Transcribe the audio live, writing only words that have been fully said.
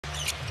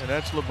and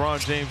that's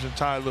LeBron James and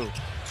Ty Lue.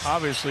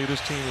 Obviously,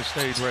 this team has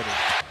stayed ready.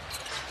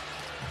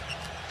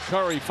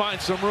 Curry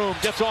finds some room,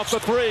 gets off the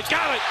three,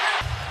 got it!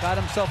 Got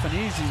himself an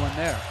easy one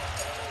there.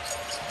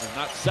 And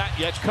not sat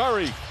yet,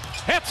 Curry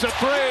hits a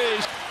three!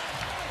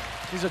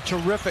 He's a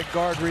terrific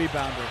guard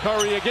rebounder.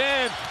 Curry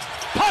again,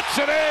 puts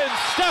it in!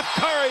 Steph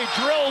Curry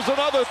drills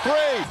another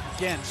three!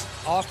 Again,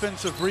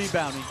 offensive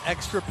rebounding,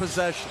 extra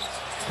possessions.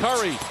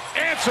 Curry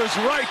answers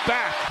right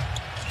back.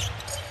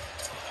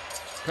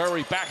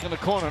 Curry back in the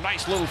corner,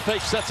 nice little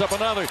fake, sets up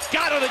another,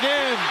 got it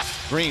again!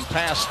 Green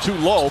pass too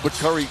low, but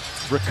Curry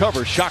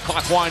recovers, shot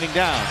clock winding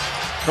down.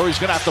 Curry's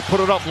gonna have to put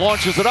it up,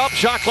 launches it up,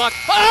 shot clock,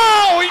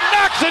 oh, he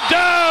knocks it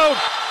down!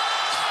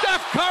 Steph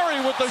Curry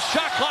with the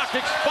shot clock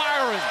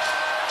expiring.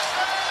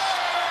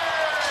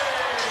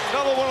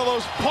 Another one of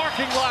those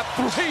parking lot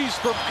threes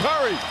from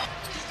Curry.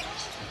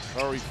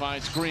 Curry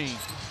finds Green,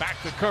 back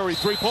to Curry,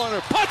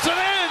 three-pointer, puts it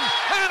in,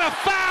 and a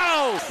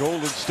foul!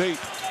 Golden State.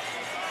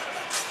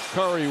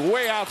 Curry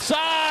way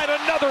outside,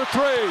 another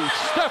three.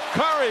 Steph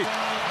Curry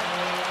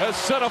has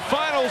set a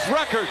finals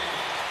record.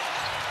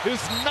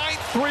 His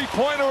 9th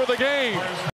three-pointer of the game.